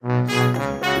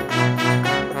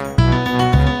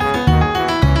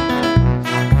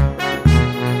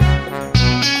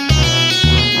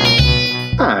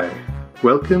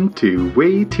Welcome to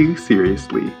Way Too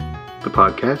Seriously, the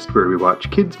podcast where we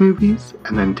watch kids' movies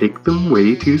and then take them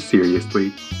way too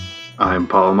seriously. I'm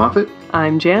Paul Moffat.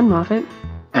 I'm Jan Moffat.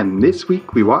 And this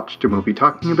week we watched and we'll be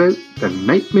talking about The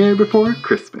Nightmare Before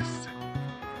Christmas.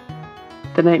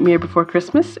 The Nightmare Before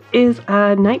Christmas is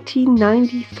a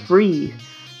 1993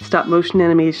 stop-motion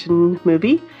animation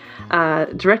movie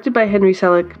directed by Henry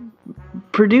Selick,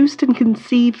 produced and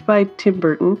conceived by Tim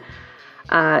Burton.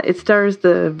 It stars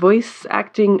the voice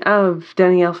acting of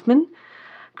Danny Elfman,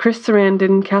 Chris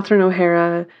Sarandon, Catherine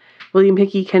O'Hara, William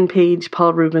Hickey, Ken Page,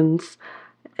 Paul Rubens.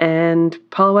 And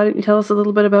Paul, why don't you tell us a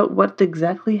little bit about what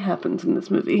exactly happens in this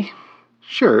movie?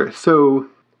 Sure. So,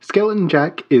 Skeleton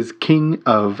Jack is king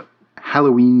of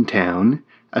Halloween Town,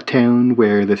 a town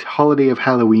where the holiday of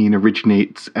Halloween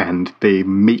originates and they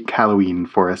make Halloween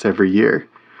for us every year.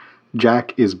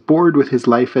 Jack is bored with his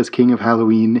life as king of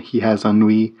Halloween. He has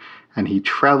ennui, and he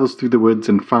travels through the woods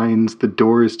and finds the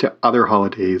doors to other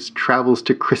holidays, travels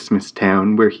to Christmas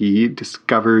Town, where he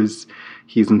discovers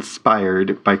he's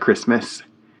inspired by Christmas.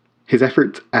 His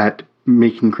efforts at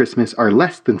making Christmas are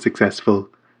less than successful,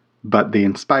 but they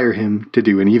inspire him to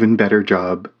do an even better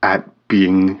job at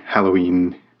being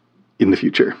Halloween in the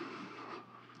future.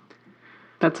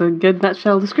 That's a good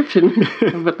nutshell description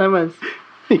of what that was.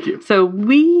 Thank you. So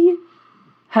we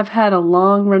have had a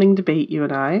long-running debate, you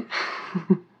and I,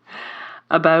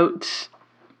 about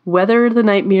whether The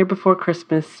Nightmare Before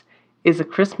Christmas is a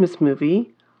Christmas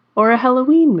movie or a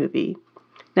Halloween movie.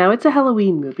 Now, it's a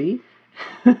Halloween movie.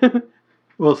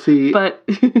 Well, see, but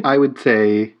I would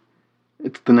say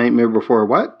it's The Nightmare Before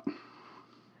what?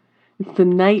 It's The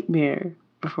Nightmare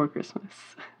Before Christmas.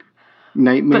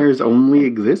 Nightmares only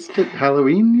exist at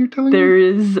Halloween, you're telling me? There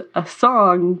is a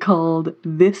song called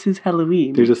This Is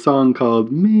Halloween. There's a song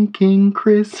called Making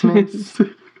Christmas.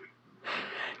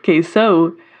 Okay,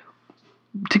 so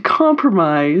to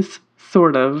compromise,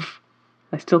 sort of,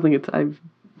 I still think it's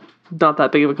not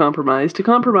that big of a compromise. To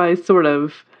compromise, sort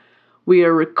of, we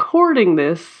are recording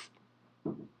this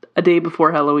a day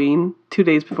before Halloween, 2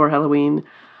 days before Halloween,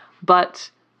 but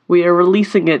we are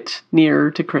releasing it near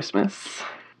to Christmas.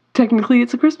 Technically,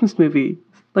 it's a Christmas movie,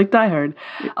 like Die Hard.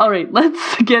 All right,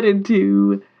 let's get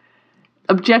into,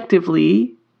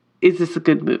 objectively, is this a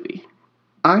good movie?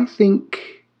 I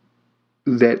think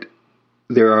that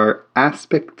there are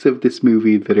aspects of this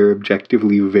movie that are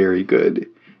objectively very good.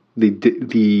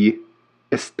 The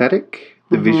aesthetic,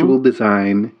 the visual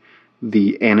design,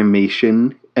 the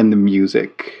animation, and the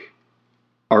music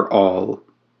are all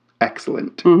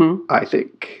excellent, I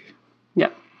think. Yeah.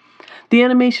 The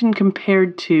animation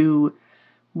compared to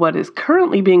what is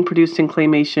currently being produced in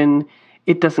claymation,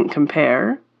 it doesn't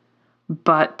compare,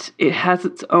 but it has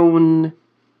its own...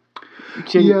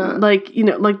 Like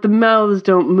the mouths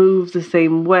don't move the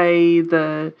same way.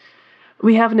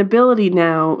 We have an ability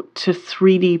now to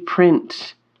 3D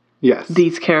print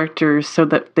these characters so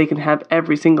that they can have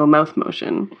every single mouth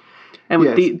motion. And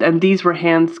and these were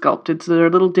hand sculpted, so they're a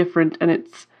little different,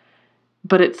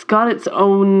 but it's got its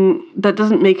own. That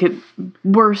doesn't make it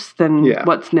worse than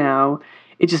what's now.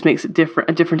 It just makes it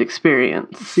a different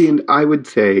experience. See, and I would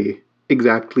say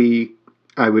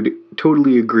I would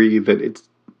totally agree that it's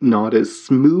not as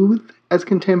smooth as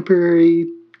contemporary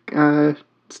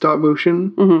stop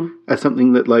motion, as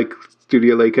something that like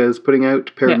Studio Leica is putting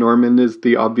out. Paranorman is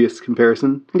the obvious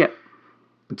comparison. Yeah.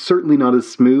 It's certainly not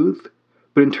as smooth,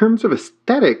 but in terms of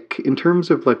aesthetic, in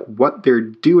terms of like what they're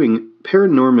doing,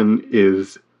 Paranorman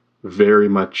is very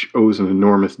much owes an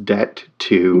enormous debt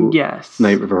to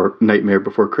Nightmare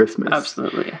Before Christmas.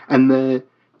 Absolutely. And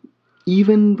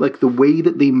even like the way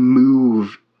that they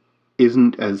move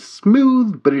isn't as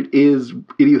smooth, but it is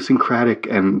idiosyncratic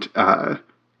and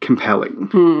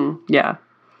compelling. Yeah.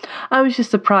 I was just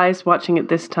surprised watching it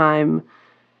this time,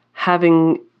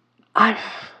 I'm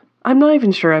not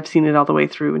even sure I've seen it all the way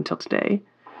through until today.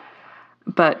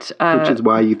 But which is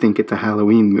why you think it's a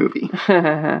Halloween movie.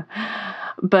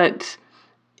 But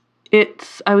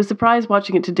I was surprised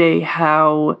watching it today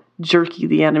how jerky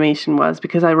the animation was,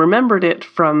 because I remembered it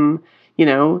from,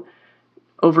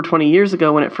 over 20 years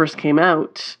ago when it first came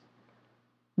out,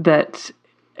 that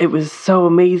it was so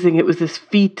amazing. It was this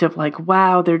feat of like,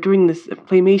 wow, they're doing this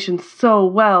claymation so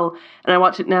well. And I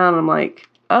watch it now and I'm like,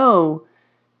 oh,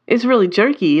 it's really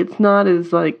jerky. It's not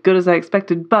as like good as I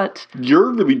expected, but...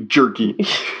 You're really jerky.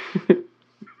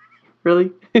 Really?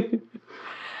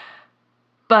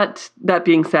 But that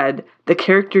being said, the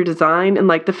character design and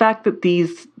like the fact that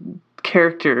these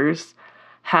characters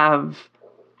have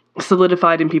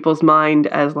solidified in people's mind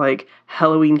as like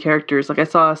Halloween characters. Like I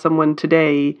saw someone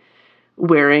today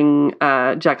wearing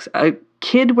a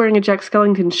kid wearing a Jack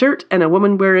Skellington shirt and a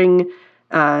woman wearing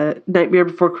Nightmare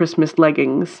Before Christmas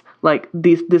leggings. Like,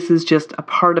 this is just a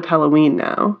part of Halloween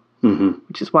now,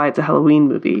 which is why it's a Halloween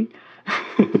movie.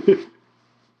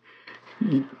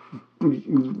 You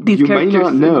might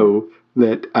not know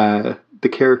that the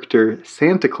character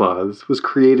Santa Claus was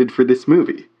created for this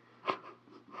movie.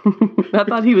 I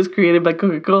thought he was created by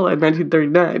Coca-Cola in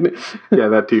 1939. Yeah,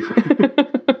 that too.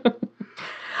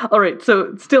 All right,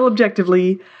 so still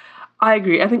objectively, I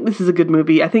agree. I think this is a good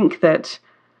movie. I think that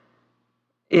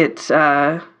it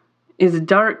is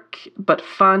dark but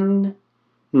fun,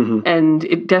 and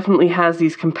it definitely has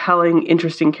these compelling,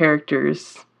 interesting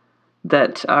characters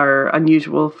that are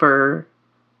unusual for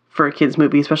a kids'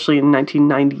 movie, especially in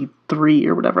 1993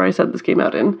 or whatever I said this came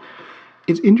out in.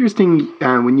 It's interesting,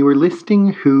 when you were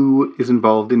listing who is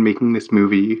involved in making this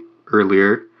movie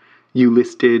earlier, you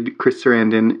listed Chris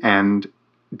Sarandon and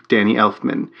Danny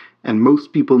Elfman. And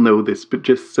most people know this, but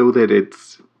just so that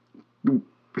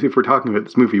if we're talking about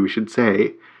this movie, we should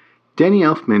say, Danny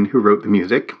Elfman, who wrote the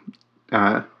music,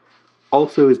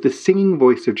 also is the singing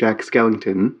voice of Jack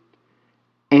Skellington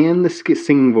and the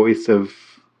singing voice of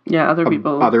other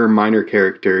people, other minor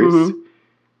characters.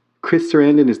 Chris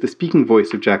Sarandon is the speaking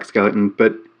voice of Jack Skellington,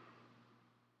 but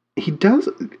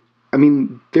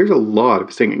there's a lot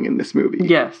of singing in this movie.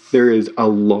 Yes. There is a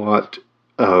lot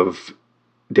of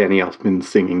Danny Elfman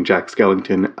singing Jack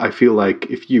Skellington. I feel like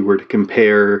if you were to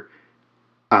compare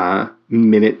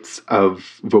minutes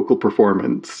of vocal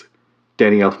performance,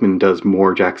 Danny Elfman does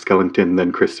more Jack Skellington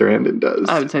than Chris Sarandon does.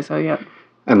 I would say so, yeah.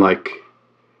 And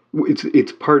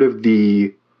it's part of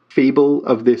the fable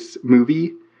of this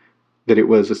movie that it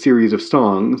was a series of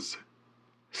songs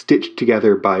stitched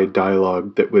together by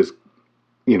dialogue that was,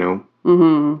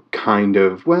 kind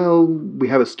of, we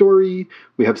have a story,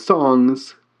 we have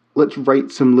songs, let's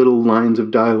write some little lines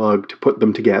of dialogue to put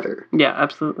them together. Yeah,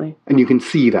 absolutely. And you can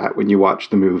see that when you watch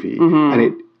the movie.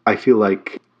 And I feel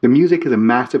like the music is a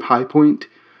massive high point.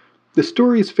 The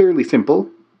story is fairly simple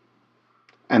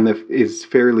and is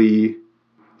fairly,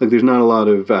 there's not a lot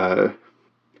of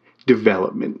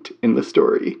development in the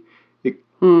story.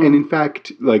 And in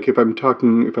fact, if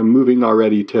I'm moving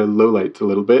already to lowlights a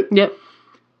little bit. Yep.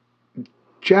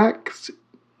 Jack's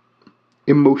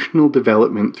emotional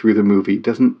development through the movie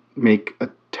doesn't make a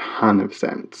ton of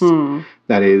sense.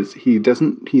 That is, he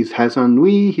has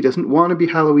ennui, he doesn't want to be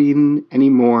Halloween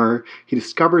anymore. He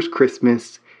discovers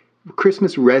Christmas.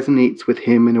 Christmas resonates with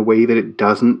him in a way that it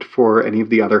doesn't for any of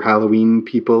the other Halloween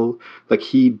people.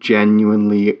 He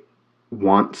genuinely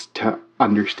wants to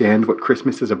understand what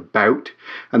Christmas is about.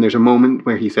 And there's a moment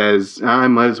where he says, I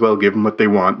might as well give them what they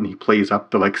want. And he plays up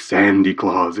the Sandy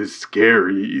Claus is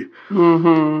scary.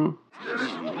 Well,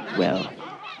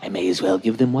 I may as well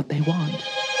give them what they want.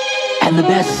 And the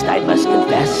best, I must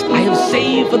confess, I have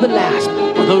saved for the last.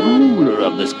 For the ruler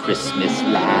of this Christmas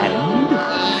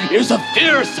land is a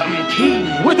fearsome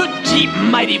king with a deep,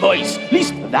 mighty voice. At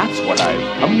least that's what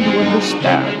I've come to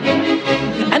understand.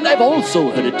 And I've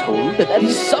also heard it told that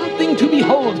he's something to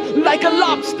behold, like a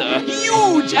lobster,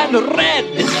 huge and red.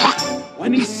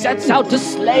 When he sets out to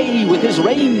slay with his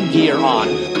reindeer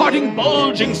on, carting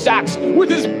bulging sacks with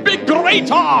his big great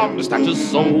arms. That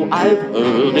is so I've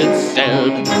heard it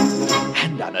said.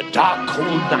 And on a dark, cold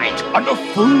night, under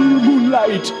full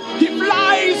moonlight, he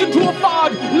flies into a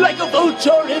fog like a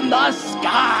vulture in the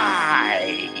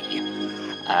sky.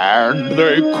 And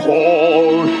they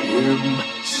call him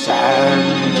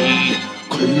Sandy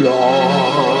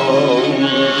Claus.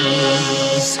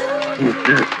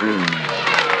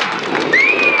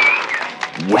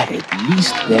 Well, at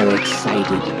least they're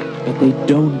excited, but they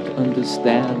don't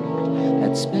understand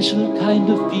that special kind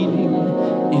of feeling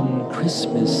in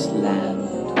Christmas land.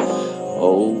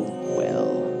 Oh,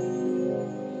 well.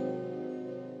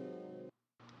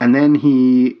 And then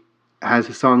he has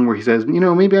a song where he says,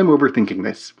 maybe I'm overthinking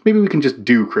this. Maybe we can just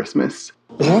do Christmas.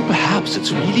 Or perhaps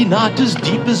it's really not as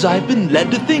deep as I've been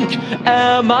led to think.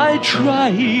 Am I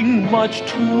trying much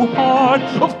too hard?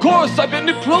 Of course, I've been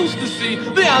too close to see.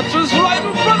 The answer's right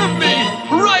in front of me.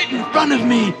 Right in front of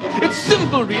me. It's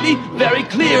simple, really. Very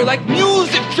clear, like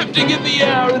music drifting in the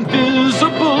air.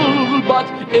 Invisible, but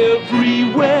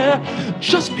everywhere.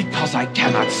 Just because I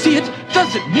cannot see it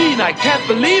doesn't mean I can't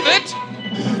believe it.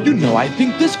 I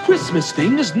think this Christmas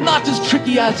thing is not as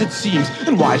tricky as it seems.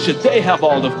 And why should they have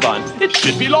all the fun? It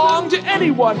should belong to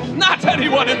anyone. Not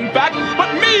anyone, in fact,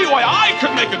 but me. Why, I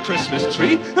could make a Christmas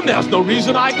tree, and there's no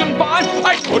reason I can find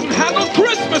I couldn't handle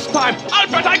Christmas time. I'll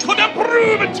bet I could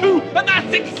improve it too, and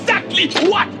that's exactly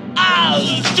what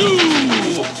I'll do.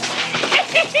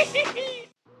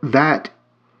 That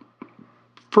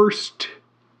first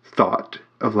thought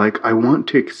of like, I want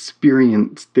to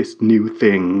experience this new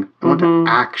thing. I want to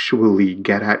actually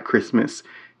get at Christmas.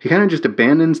 He kind of just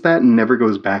abandons that and never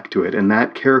goes back to it. And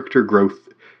that character growth,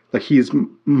 like his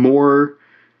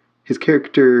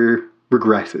character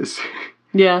regresses.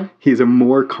 Yeah. He's a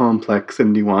more complex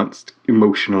and nuanced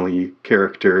emotionally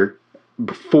character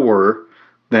before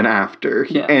than after.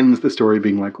 He ends the story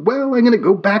being like, well, I'm going to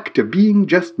go back to being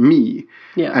just me.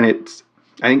 Yeah. And I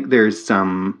think there's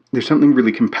something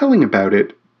really compelling about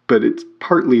it, but it's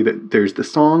partly that there's the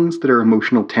songs that are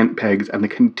emotional tent pegs and the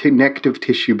connective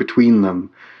tissue between them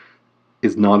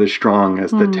is not as strong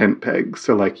as the tent pegs.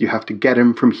 So like you have to get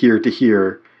him from here to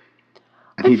here,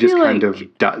 and he just kind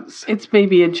of does. It's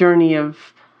maybe a journey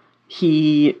of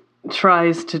he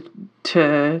tries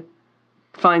to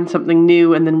find something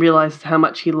new and then realizes how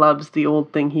much he loves the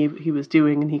old thing he was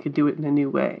doing and he could do it in a new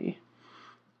way.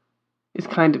 It's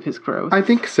kind of his growth. I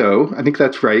think so. I think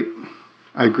that's right.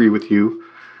 I agree with you.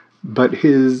 But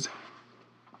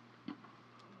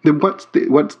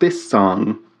what's this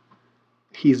song?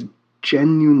 He's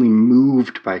genuinely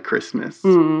moved by Christmas.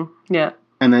 Yeah.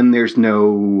 And then there's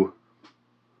no...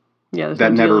 Yeah,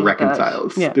 that never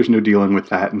reconciles. Yeah. There's no dealing with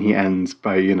that, and he ends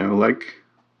by, like,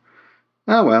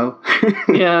 oh, well.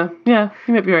 yeah,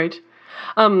 you might be right.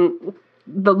 The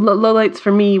lowlights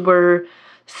for me were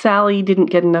Sally didn't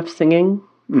get enough singing.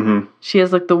 Mm-hmm. She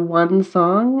has, like, the one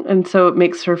song, and so it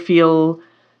makes her feel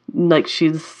like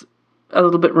she's a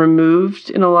little bit removed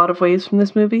in a lot of ways from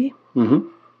this movie. Mm-hmm.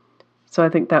 So I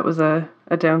think that was a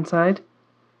downside.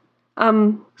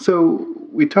 So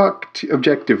we talked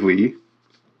objectively.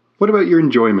 What about your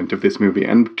enjoyment of this movie?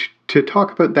 And to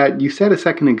talk about that, you said a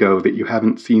second ago that you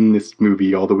haven't seen this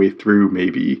movie all the way through,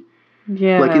 maybe.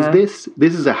 Yeah. Like, this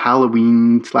is a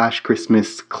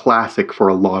Halloween/Christmas classic for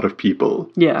a lot of people.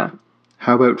 Yeah.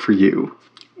 How about for you?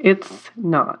 It's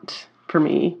not for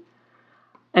me.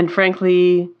 And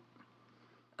frankly,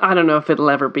 I don't know if it'll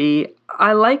ever be.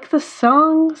 I like the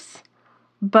songs,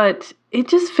 but it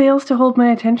just fails to hold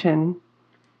my attention.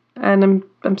 And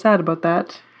I'm sad about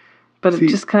that. But it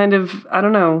just kind of, I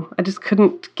don't know, I just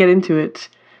couldn't get into it.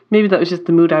 Maybe that was just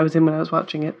the mood I was in when I was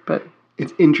watching it, but...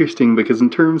 It's interesting because in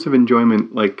terms of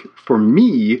enjoyment, like, for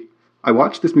me, I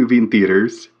watched this movie in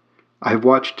theaters. I've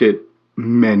watched it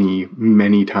many,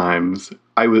 many times.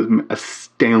 I was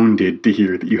astounded to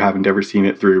hear that you haven't ever seen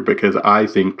it through, because I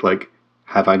think, like,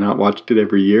 have I not watched it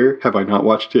every year? Have I not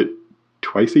watched it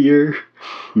twice a year?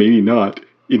 Maybe not.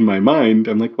 In my mind,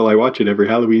 I'm like, well, I watch it every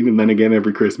Halloween and then again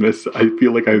every Christmas. I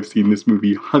feel like I've seen this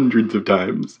movie hundreds of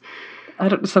times.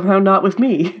 Somehow not with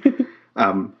me.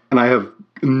 And I have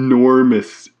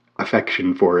enormous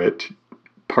affection for it,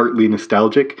 partly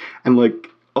nostalgic, and like,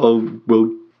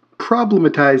 we'll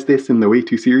problematize this in the way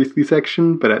too seriously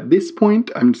section, but at this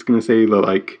point, I'm just going to say that,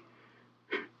 like,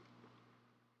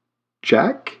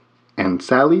 Jack and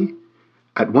Sally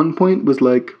at one point was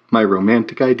like my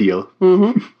romantic ideal.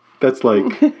 Mm-hmm. That's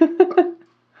like,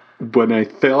 when I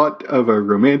thought of a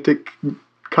romantic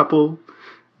couple,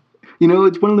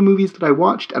 it's one of the movies that I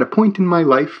watched at a point in my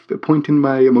life, a point in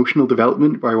my emotional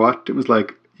development where I watched it was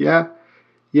like, yeah,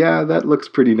 that looks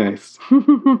pretty nice.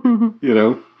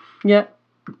 Yeah.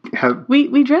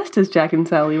 We dressed as Jack and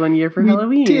Sally one year for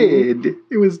Halloween. We did.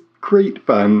 It was great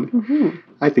fun. Mm-hmm.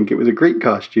 I think it was a great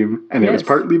costume, and it was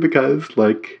partly because,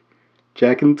 like,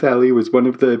 Jack and Sally was one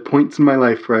of the points in my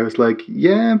life where I was like,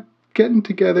 yeah, getting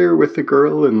together with a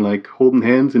girl and, like, holding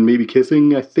hands and maybe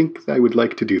kissing, I think I would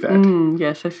like to do that.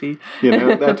 Yes, I see.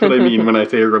 That's what I mean when I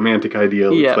say a romantic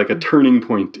ideal. It's like a turning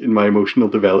point in my emotional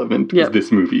development is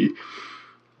this movie.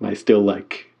 And I still,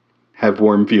 like, have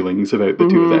warm feelings about the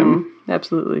two of them.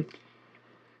 Absolutely.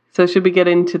 So should we get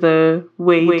into the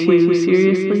way too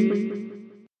seriously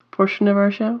portion of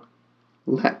our show?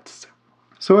 Let's.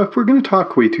 So if we're going to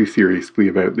talk way too seriously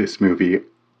about this movie,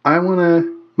 I want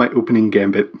my opening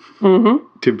gambit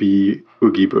to be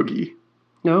Oogie Boogie.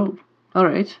 Oh, all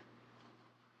right.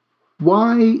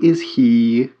 Why is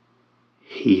he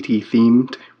Haiti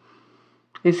themed?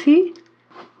 Is he?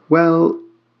 Well,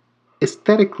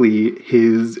 aesthetically,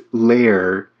 his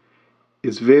lair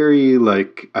is very,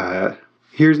 like,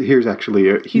 here's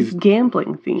actually he's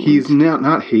gambling themed. He's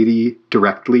not Haiti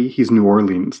directly, he's New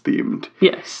Orleans themed.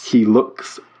 Yes. He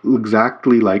looks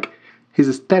exactly like, his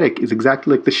aesthetic is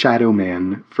exactly like the Shadow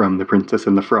Man from The Princess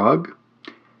and the Frog.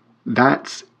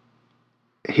 That's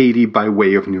Haiti by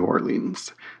way of New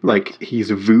Orleans. Like, he's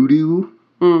voodoo.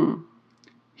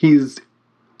 He's,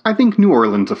 I think, New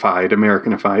Orleans-ified,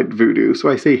 Americanified voodoo. So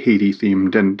I say Haiti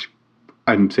themed, and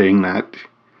I'm saying that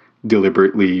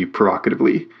deliberately,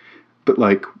 provocatively. But,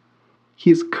 like,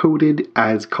 he's coded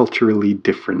as culturally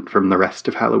different from the rest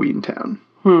of Halloween Town.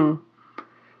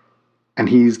 And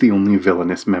he's the only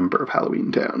villainous member of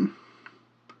Halloween Town.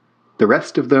 The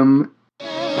rest of them...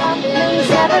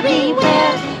 News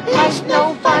everywhere. There's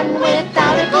no fun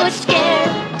without a good scare.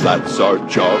 That's our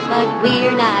job. But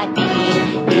we're not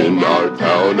mean. In our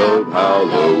town of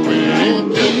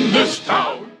Halloween. In this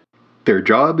town. Their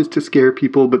job is to scare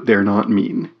people, but they're not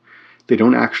mean. They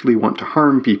don't actually want to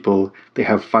harm people. They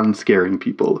have fun scaring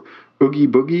people. Oogie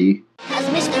Boogie... Cause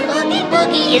Mr. Oogie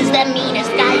Boogie is the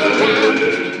meanest guy in town.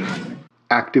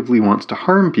 ...actively wants to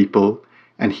harm people,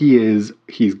 and he's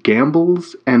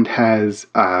gambles and has,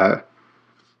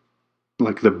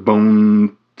 like the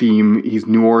bone theme. He's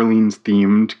New Orleans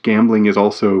themed. Gambling is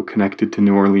also connected to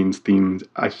New Orleans themes,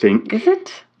 I think. Is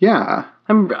it? Yeah.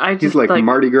 He's like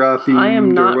Mardi Gras themed. I am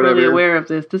not or really aware of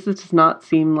this. This does not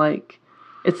seem like...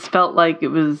 It's felt like it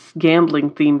was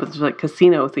gambling themed, but it was like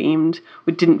casino themed,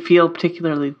 which didn't feel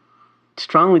particularly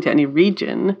strongly to any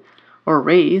region or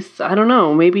race. I don't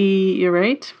know. Maybe you're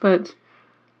right, but...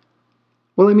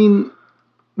 Well, I mean,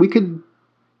 we could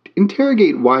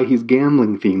interrogate why he's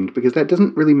gambling themed, because that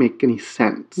doesn't really make any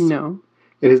sense. No.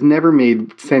 It has never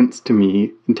made sense to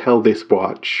me until this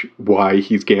watch why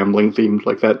he's gambling themed.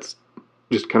 Like, that's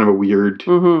just kind of a weird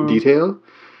detail.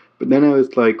 But then I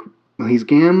was like, well, he's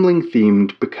gambling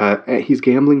themed because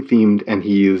and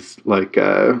he's like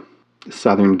a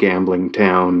southern gambling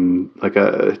town, like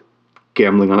a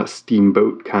gambling on a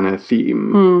steamboat kind of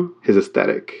theme, his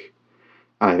aesthetic.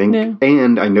 I think,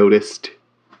 and I noticed,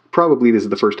 probably this is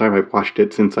the first time I've watched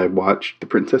it since I watched The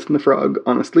Princess and the Frog,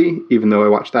 honestly, even though I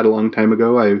watched that a long time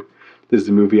ago. This is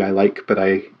a movie I like, but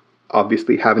I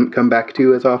obviously haven't come back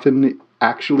to as often,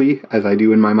 actually, as I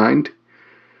do in my mind.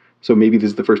 So maybe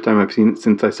this is the first time I've seen it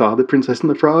since I saw The Princess and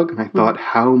the Frog, and I thought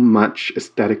how much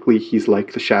aesthetically he's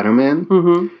like the Shadow Man.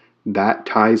 Mm-hmm. That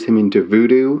ties him into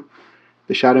voodoo.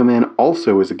 The Shadow Man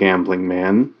also is a gambling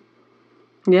man.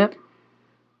 Yep.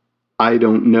 I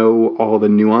don't know all the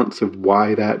nuance of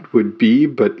why that would be,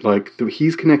 but like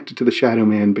he's connected to the Shadow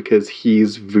Man because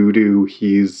he's voodoo.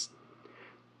 Haiti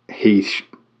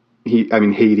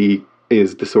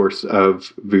is the source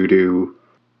of voodoo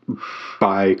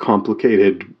by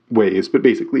complicated ways, but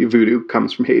basically voodoo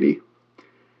comes from Haiti.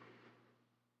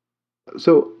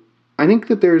 So I think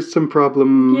that there's some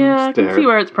problems there. Yeah, I can see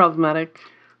where it's problematic.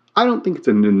 I don't think it's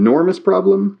an enormous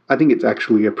problem. I think it's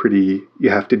actually you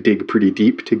have to dig pretty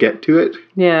deep to get to it.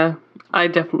 Yeah, I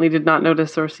definitely did not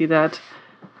notice or see that.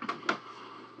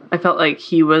 I felt like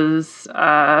he was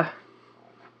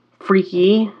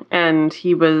freaky, and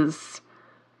he was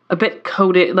a bit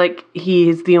coded, like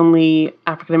he's the only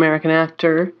African-American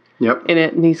actor in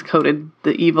it, and he's coded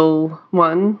the evil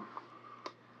one.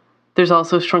 There's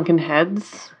also shrunken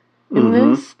heads in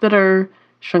this that are,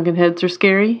 shrunken heads are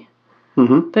scary.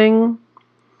 Thing.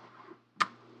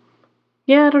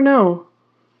 Yeah, I don't know.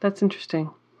 That's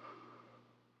interesting.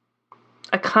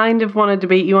 I kind of want to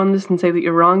debate you on this and say that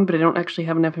you're wrong, but I don't actually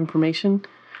have enough information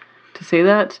to say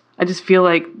that. I just feel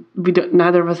like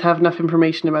neither of us have enough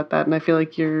information about that, and I feel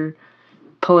like you're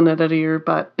pulling it out of your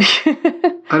butt.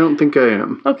 I don't think I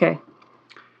am. Okay.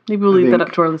 Maybe we'll leave that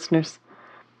up to our listeners.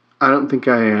 I don't think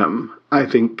I am. I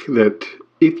think that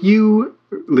if you,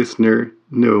 listener,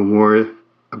 know more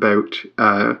about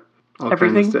all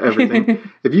everything. kinds of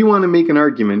everything. If you want to make an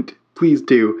argument, please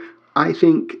do. I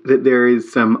think that there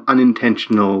is some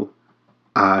unintentional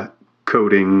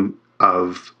coding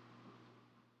of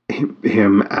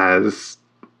him as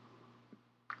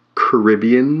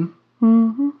Caribbean,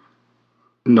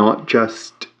 not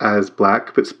just as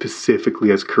black, but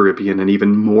specifically as Caribbean, and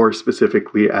even more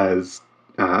specifically as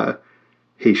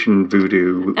Haitian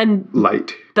voodoo and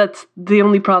light. That's the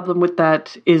only problem with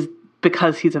that is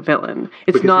because he's a villain.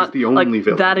 It's because not he's the only like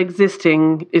villain. That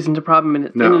existing isn't a problem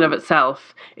in and of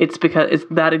itself. It's because it's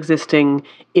that existing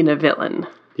in a villain.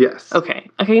 Yes. Okay,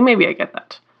 maybe I get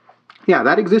that. Yeah,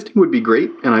 that existing would be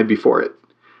great, and I'd be for it.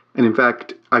 And in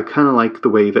fact, I kind of like the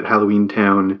way that Halloween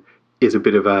Town is a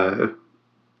bit of a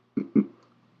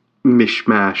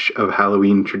mishmash of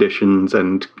Halloween traditions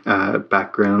and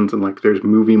backgrounds, and like there's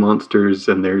movie monsters,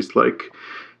 and there's like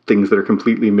things that are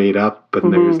completely made up,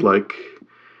 and there's like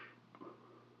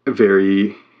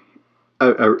there's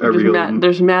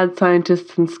mad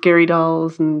scientists and scary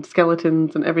dolls and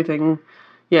skeletons and everything.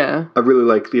 Yeah. I really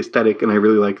like the aesthetic, and I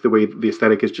really like the way the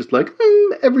aesthetic is just like,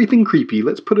 everything creepy.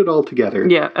 Let's put it all together.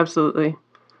 Yeah, absolutely.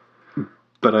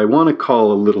 But I want to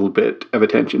call a little bit of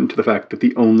attention to the fact that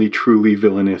the only truly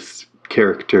villainous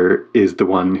character is the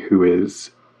one who is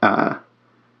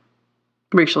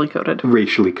racially coded.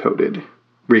 Racially othered.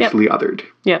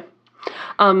 Yeah.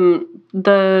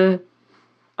 The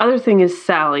other thing is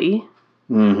Sally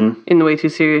in the Way Too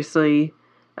Seriously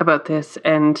about this,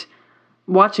 and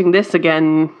watching this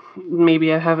again,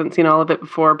 maybe I haven't seen all of it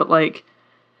before, but like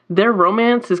their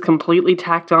romance is completely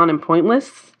tacked on and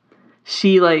pointless.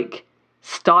 She like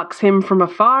stalks him from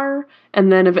afar,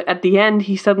 and then at the end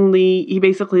he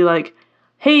basically like,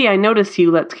 hey, I noticed you,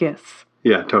 let's kiss.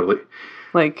 Yeah, totally.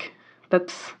 Like,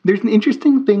 that's... There's an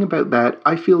interesting thing about that.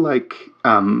 I feel like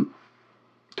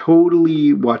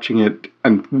totally watching it,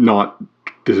 and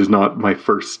this is not my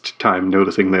first time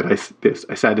noticing that I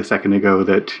said a second ago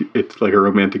that it's like a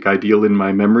romantic ideal in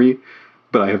my memory,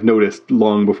 but I have noticed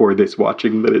long before this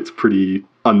watching that it's pretty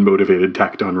unmotivated,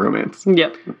 tacked on romance.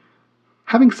 Yep.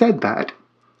 Having said that,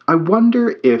 I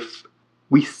wonder if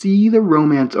we see the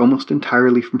romance almost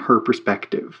entirely from her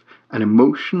perspective. And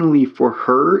emotionally for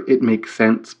her, it makes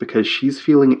sense because she's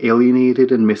feeling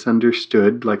alienated and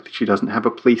misunderstood, like she doesn't have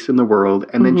a place in the world.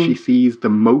 And then she sees the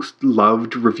most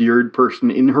loved, revered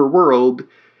person in her world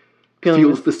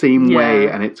feels the same way.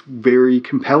 And it's very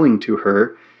compelling to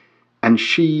her. And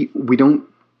we don't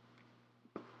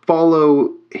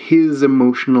follow his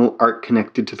emotional arc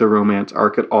connected to the romance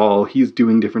arc at all. He's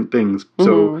doing different things.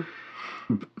 So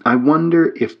I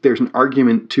wonder if there's an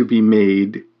argument to be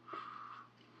made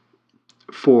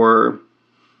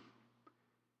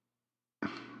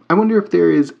I wonder if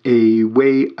there is a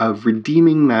way of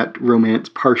redeeming that romance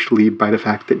partially by the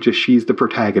fact that just she's the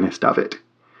protagonist of it.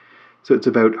 So it's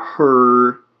about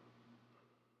her...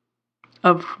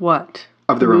 Of what?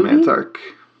 Of the romance arc.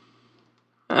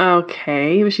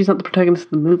 Okay, but she's not the protagonist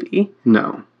of the movie.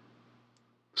 No.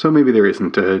 So maybe there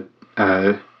isn't a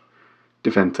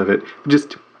defense of it.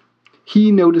 Just,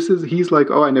 he notices, he's like,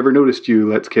 oh, I never noticed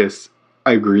you, let's kiss.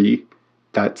 I agree.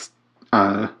 That's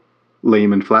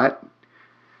lame and flat.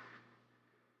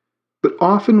 But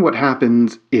often what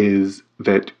happens is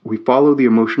that we follow the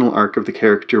emotional arc of the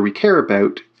character we care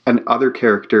about, and other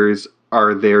characters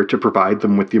are there to provide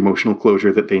them with the emotional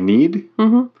closure that they need.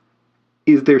 Mm-hmm.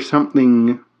 Is there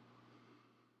something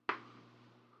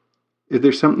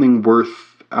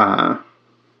worth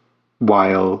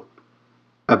while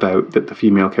about that the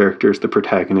female character is the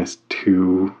protagonist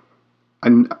who...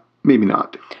 And maybe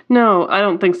not. No, I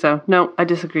don't think so. No, I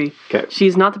disagree. Okay.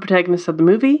 She's not the protagonist of the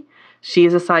movie. She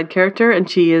is a side character, and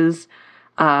she is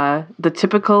the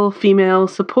typical female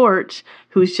support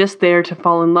who's just there to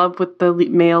fall in love with the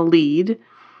male lead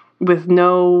with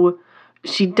no...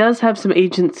 She does have some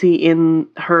agency in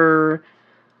her...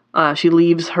 she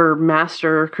leaves her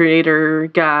master creator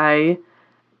guy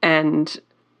and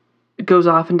goes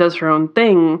off and does her own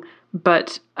thing,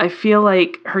 but I feel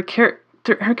like her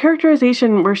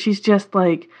characterization where she's just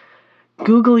like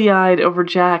googly-eyed over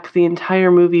Jack the entire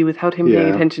movie without him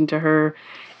paying attention to her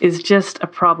is just a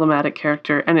problematic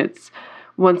character. And it's,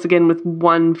 once again, with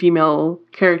one female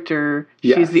character,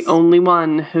 she's the only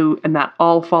one and that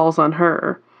all falls on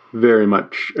her. Very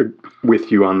much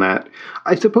with you on that.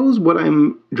 I suppose what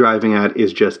I'm driving at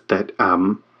is just that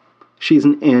she's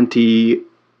an anti-manic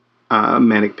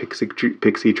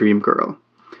pixie dream girl.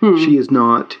 She is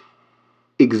not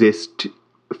exist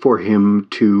for him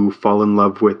to fall in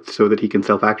love with so that he can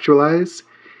self-actualize.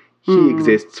 He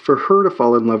exists for her to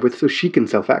fall in love with so she can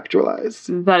self-actualize.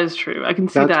 That is true. I can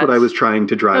see that. That's what I was trying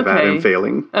to drive at and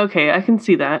failing. Okay, I can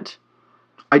see that.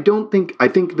 I think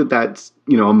that that's,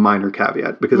 a minor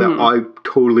caveat, because I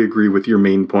totally agree with your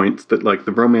main points that, like,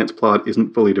 the romance plot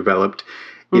isn't fully developed.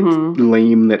 It's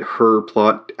lame that her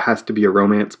plot has to be a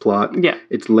romance plot. Yeah.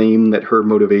 It's lame that her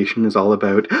motivation is all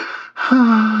about,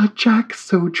 Jack's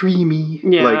so dreamy.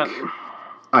 Yeah. Like,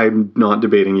 I'm not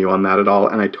debating you on that at all,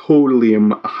 and I totally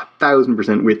am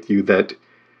 1,000% with you that,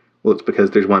 well, it's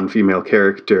because there's one female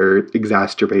character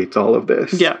exacerbates all of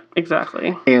this. Yeah,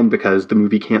 exactly. And because the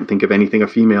movie can't think of anything a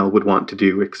female would want to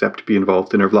do except be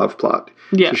involved in her love plot.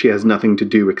 Yeah. So she has nothing to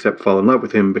do except fall in love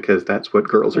with him because that's what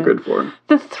girls are good for.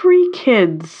 The 3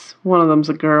 kids, one of them's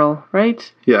a girl, right?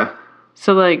 Yeah.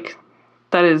 So, like,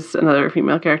 that is another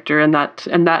female character, and that's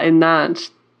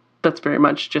very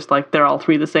much just like they're all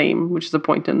 3 the same, which is a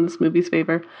point in this movie's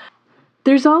favor.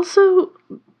 There's also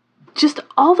just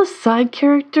all the side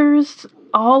characters,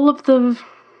 all of them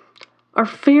are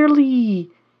fairly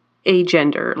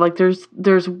agender. Like,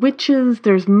 there's witches,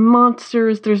 there's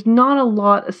monsters, there's not a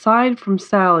lot, aside from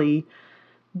Sally,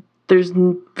 there's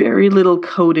very little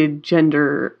coded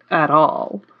gender at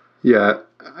all. Yeah,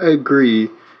 I agree.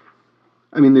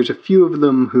 I mean, there's a few of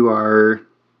them who are,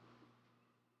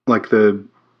 like, the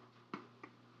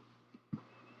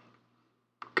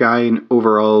guy in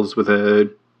overalls with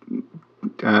a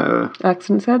axe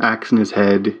in his head? Axe in his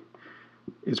head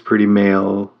is pretty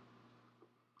male.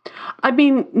 I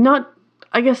mean,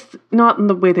 I guess not in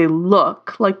the way they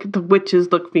look. Like, the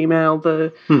witches look female,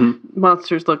 the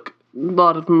monsters look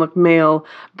lot of them look male,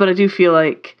 but I do feel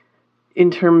like in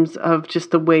terms of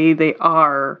just the way they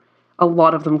are, a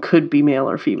lot of them could be male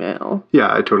or female.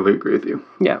 Yeah, I totally agree with you.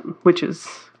 Yeah, which is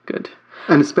good.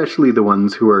 And especially the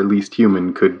ones who are least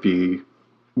human could be,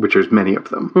 which there's many of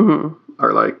them,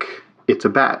 are like, it's a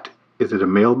bat. Is it a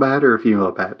male bat or a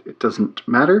female bat? It doesn't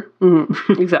matter.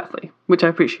 Exactly, which I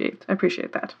appreciate. I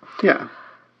appreciate that. Yeah.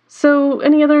 So,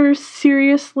 any other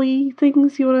seriously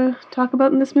things you want to talk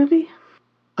about in this movie?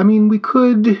 I mean, we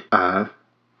could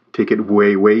take it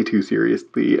way, way too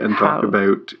seriously and talk How?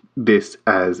 about this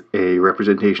as a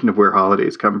representation of where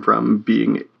holidays come from,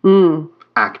 being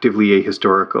actively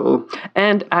ahistorical.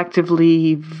 And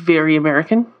actively very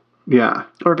American, Yeah.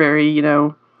 or very, you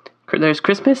know, there's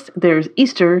Christmas, there's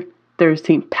Easter, there's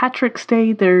St. Patrick's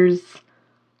Day, there's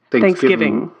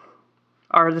Thanksgiving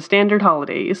are the standard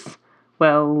holidays.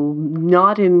 Well,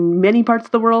 not in many parts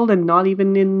of the world and not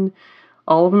even in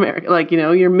all of America. Like, you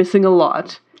know, you're missing a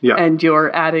lot. Yeah. And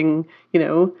you're adding, you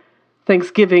know,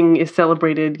 Thanksgiving is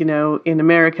celebrated, you know, in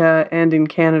America and in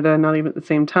Canada, not even at the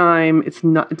same time. It's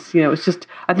not, it's, you know, it's just,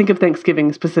 I think of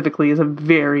Thanksgiving specifically as a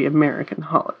very American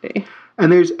holiday.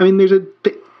 And there's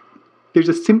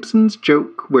a Simpsons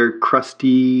joke where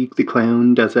Krusty the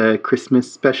Clown does a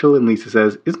Christmas special and Lisa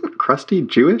says, "Isn't Krusty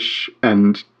Jewish?"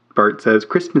 And Bart says,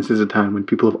 "Christmas is a time when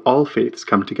people of all faiths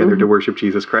come together to worship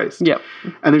Jesus Christ." Yep.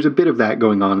 And there's a bit of that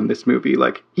going on in this movie.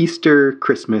 Like, Easter,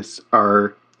 Christmas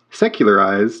are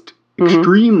secularized,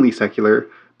 extremely secular,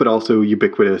 but also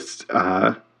ubiquitous.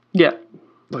 Yeah.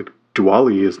 Like,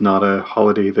 Diwali is not a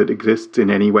holiday that exists in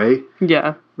any way,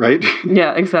 Yeah. right?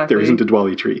 Yeah, exactly. There isn't a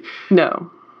Diwali tree.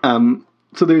 No.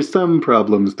 So there's some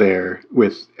problems there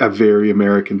with a very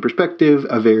American perspective,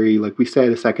 a very, like we said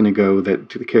a second ago, that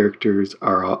the characters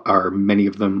are many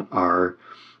of them are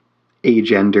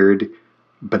agendered,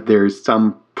 but there's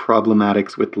some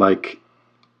problematics with, like,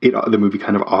 the movie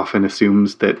kind of often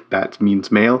assumes that means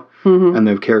male, and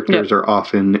the characters are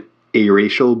often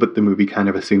aracial, but the movie kind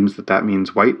of assumes that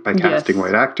means white by casting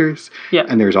white actors. Yeah.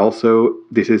 And there's also,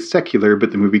 this is secular,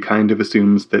 but the movie kind of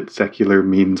assumes that secular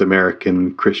means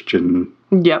American Christian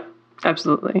Yep.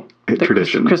 Absolutely. The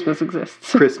tradition. Christmas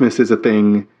exists. Christmas is a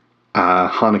thing,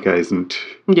 Hanukkah isn't.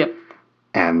 Yep.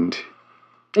 And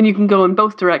you can go in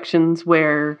both directions,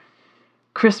 where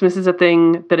Christmas is a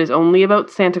thing that is only about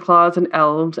Santa Claus and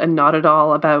elves and not at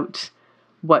all about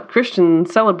what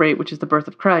Christians celebrate, which is the birth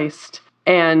of Christ.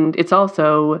 And it's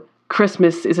also,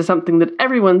 Christmas is something that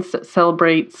everyone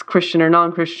celebrates, Christian or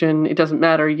non-Christian. It doesn't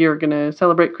matter. You're going to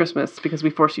celebrate Christmas because we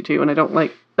force you to. And I don't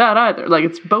like that either. Like,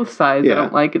 it's both sides I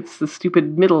don't like. It's the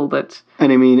stupid middle that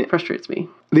frustrates me.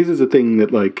 This is a thing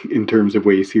that, like, in terms of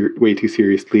way too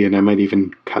seriously, and I might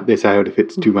even cut this out if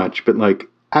it's too much, but, like,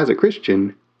 as a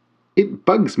Christian, it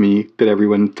bugs me that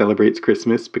everyone celebrates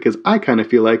Christmas, because I kind of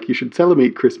feel like you should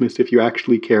celebrate Christmas if you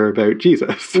actually care about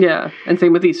Jesus. Yeah, and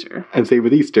same with Easter.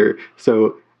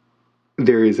 So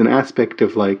there is an aspect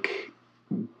of, like,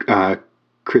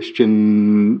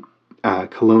 Christian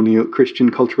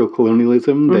cultural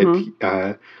colonialism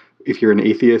that if you're an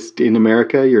atheist in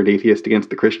America, you're an atheist against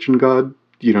the Christian God.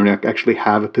 You don't actually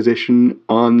have a position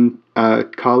on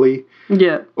Kali.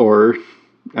 Yeah. Or,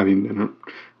 I mean, I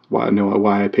don't know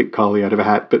why I picked Kali out of a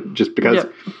hat, but just because.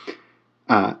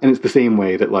 And it's the same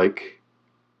way that, like,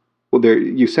 well,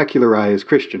 you secularize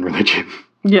Christian religion.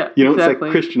 Yeah, you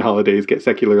don't Christian holidays get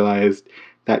secularized.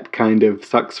 That kind of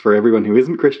sucks for everyone who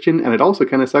isn't Christian, and it also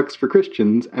kind of sucks for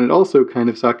Christians, and it also kind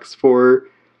of sucks for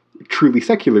truly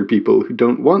secular people who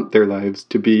don't want their lives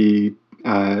to be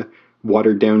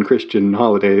watered down Christian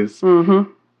holidays.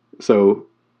 So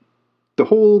the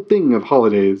whole thing of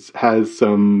holidays has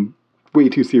some way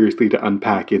too seriously to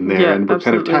unpack in there, and we're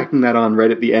kind of tacking that on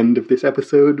right at the end of this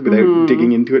episode without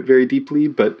digging into it very deeply,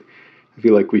 but I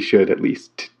feel like we should at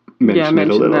least mention it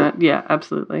a little. That. Yeah,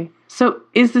 absolutely. So,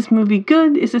 is this movie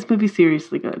good? Is this movie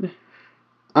seriously good?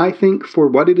 I think for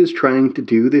what it is trying to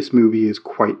do, this movie is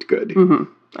quite good.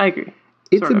 I agree.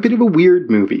 It's a bit of a weird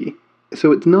movie,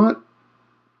 so it's not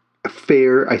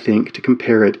fair, I think, to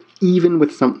compare it even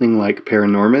with something like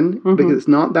Paranorman, because it's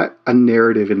not that a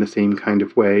narrative in the same kind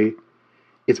of way.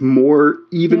 It's more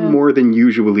than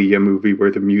usually a movie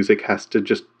where the music has to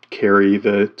just carry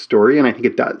the story, and I think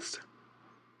it does.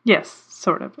 Yes,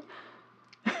 sort of.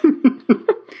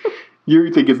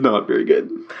 You think it's not very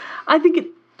good? I think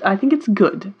it's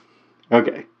good.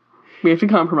 Okay. We have to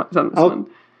compromise on this one.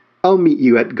 I'll meet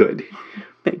you at good.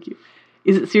 Thank you.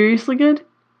 Is it seriously good?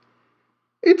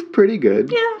 It's pretty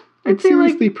good. Yeah. It's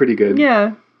seriously pretty good.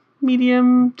 Yeah.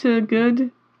 Medium to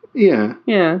good. Yeah.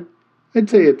 Yeah. I'd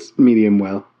say it's medium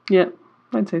well. Yeah.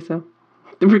 I'd say so.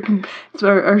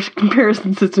 Our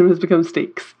comparison system has become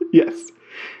steaks. Yes.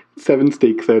 7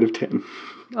 steaks out of 10.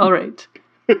 All right.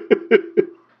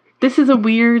 This is a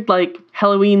weird,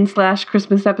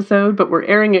 Halloween/Christmas episode, but we're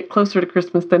airing it closer to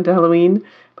Christmas than to Halloween.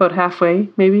 About halfway,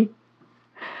 maybe.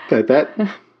 Got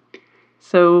that?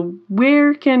 So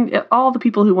where can all the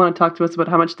people who want to talk to us about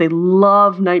how much they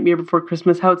love Nightmare Before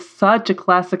Christmas, how it's such a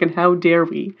classic, and how dare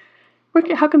we?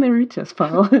 How can they reach us,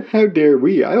 Paul? How dare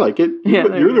we? I like it.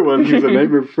 Yeah, You're the one who's a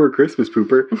Nightmare Before Christmas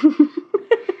pooper.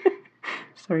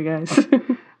 Sorry, guys.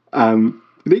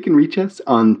 They can reach us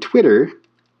on Twitter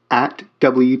at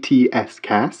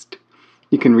WTScast.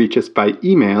 You can reach us by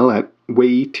email at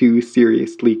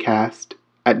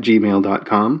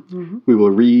waytooseriouslycast@gmail.com. Mm-hmm. We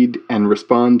will read and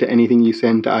respond to anything you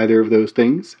send to either of those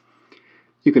things.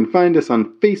 You can find us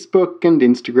on Facebook and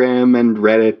Instagram and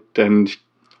Reddit and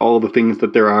all the things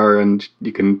that there are, and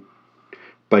you can,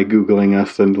 by Googling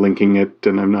us and linking it,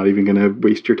 and I'm not even going to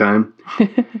waste your time.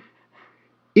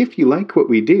 If you like what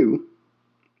we do,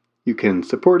 you can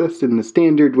support us in the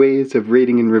standard ways of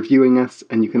rating and reviewing us,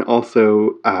 and you can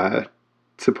also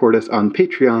support us on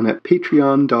Patreon at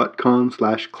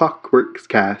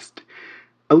patreon.com/clockworkscast.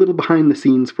 A little behind the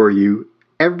scenes for you.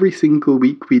 Every single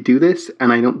week we do this,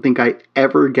 and I don't think I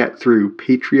ever get through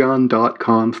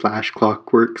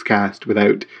patreon.com/clockworkscast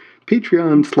without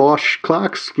Patreon/clock.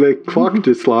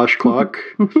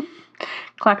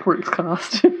 Clackworks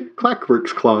cost.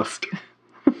 Clockworkscast.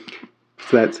 So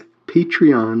that's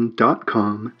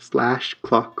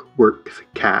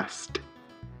patreon.com/clockworkscast.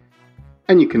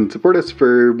 And you can support us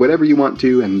for whatever you want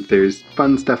to, and there's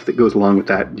fun stuff that goes along with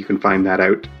that. You can find that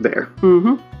out there.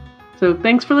 Mm-hmm. So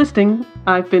thanks for listening.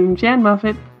 I've been Jan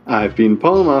Moffat. I've been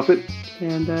Paul Moffat.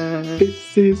 And,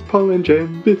 This is Paul and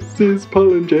Jan. This is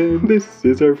Paul and Jan. This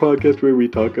is our podcast where we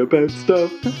talk about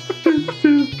stuff. This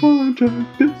is Paul and Jan.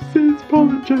 This is Paul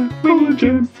and Jan. Paul and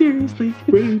Jan. seriously.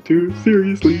 Way too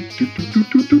seriously. Do, do, do,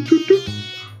 do, do, do, do.